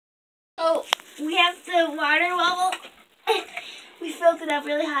Oh, we have the water wubble. We filled it up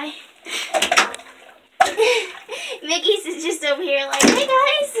really high. Mickey's is just over here like, hey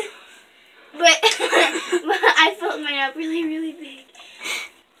guys. But I filled mine up really, really big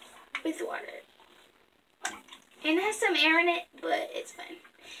with water. And it has some air in it, but it's fine.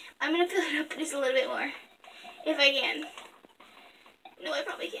 I'm going to fill it up just a little bit more. If I can. No, I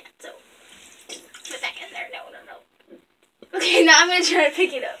probably can't. So, put that in there. No. Okay, now I'm going to try to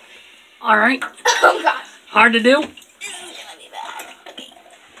pick it up. Alright. Oh, gosh. Hard to do? This is going to be bad.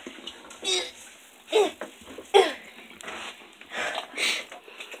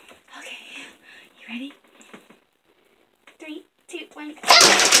 Okay. You ready? 3, 2, 1.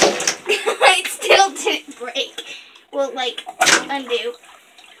 It still didn't break. Well, like, undo.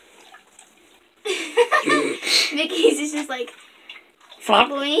 Mickey's is just like flop.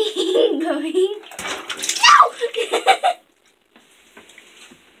 Going. No!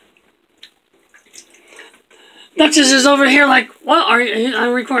 Duchess is over here like, what are you?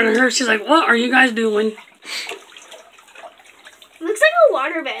 I'm recording her. She's like, what are you guys doing? Looks like a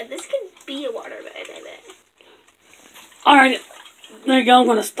waterbed. This could be a waterbed, I bet. Alright. There you go. I'm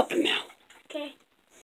going to stop it now.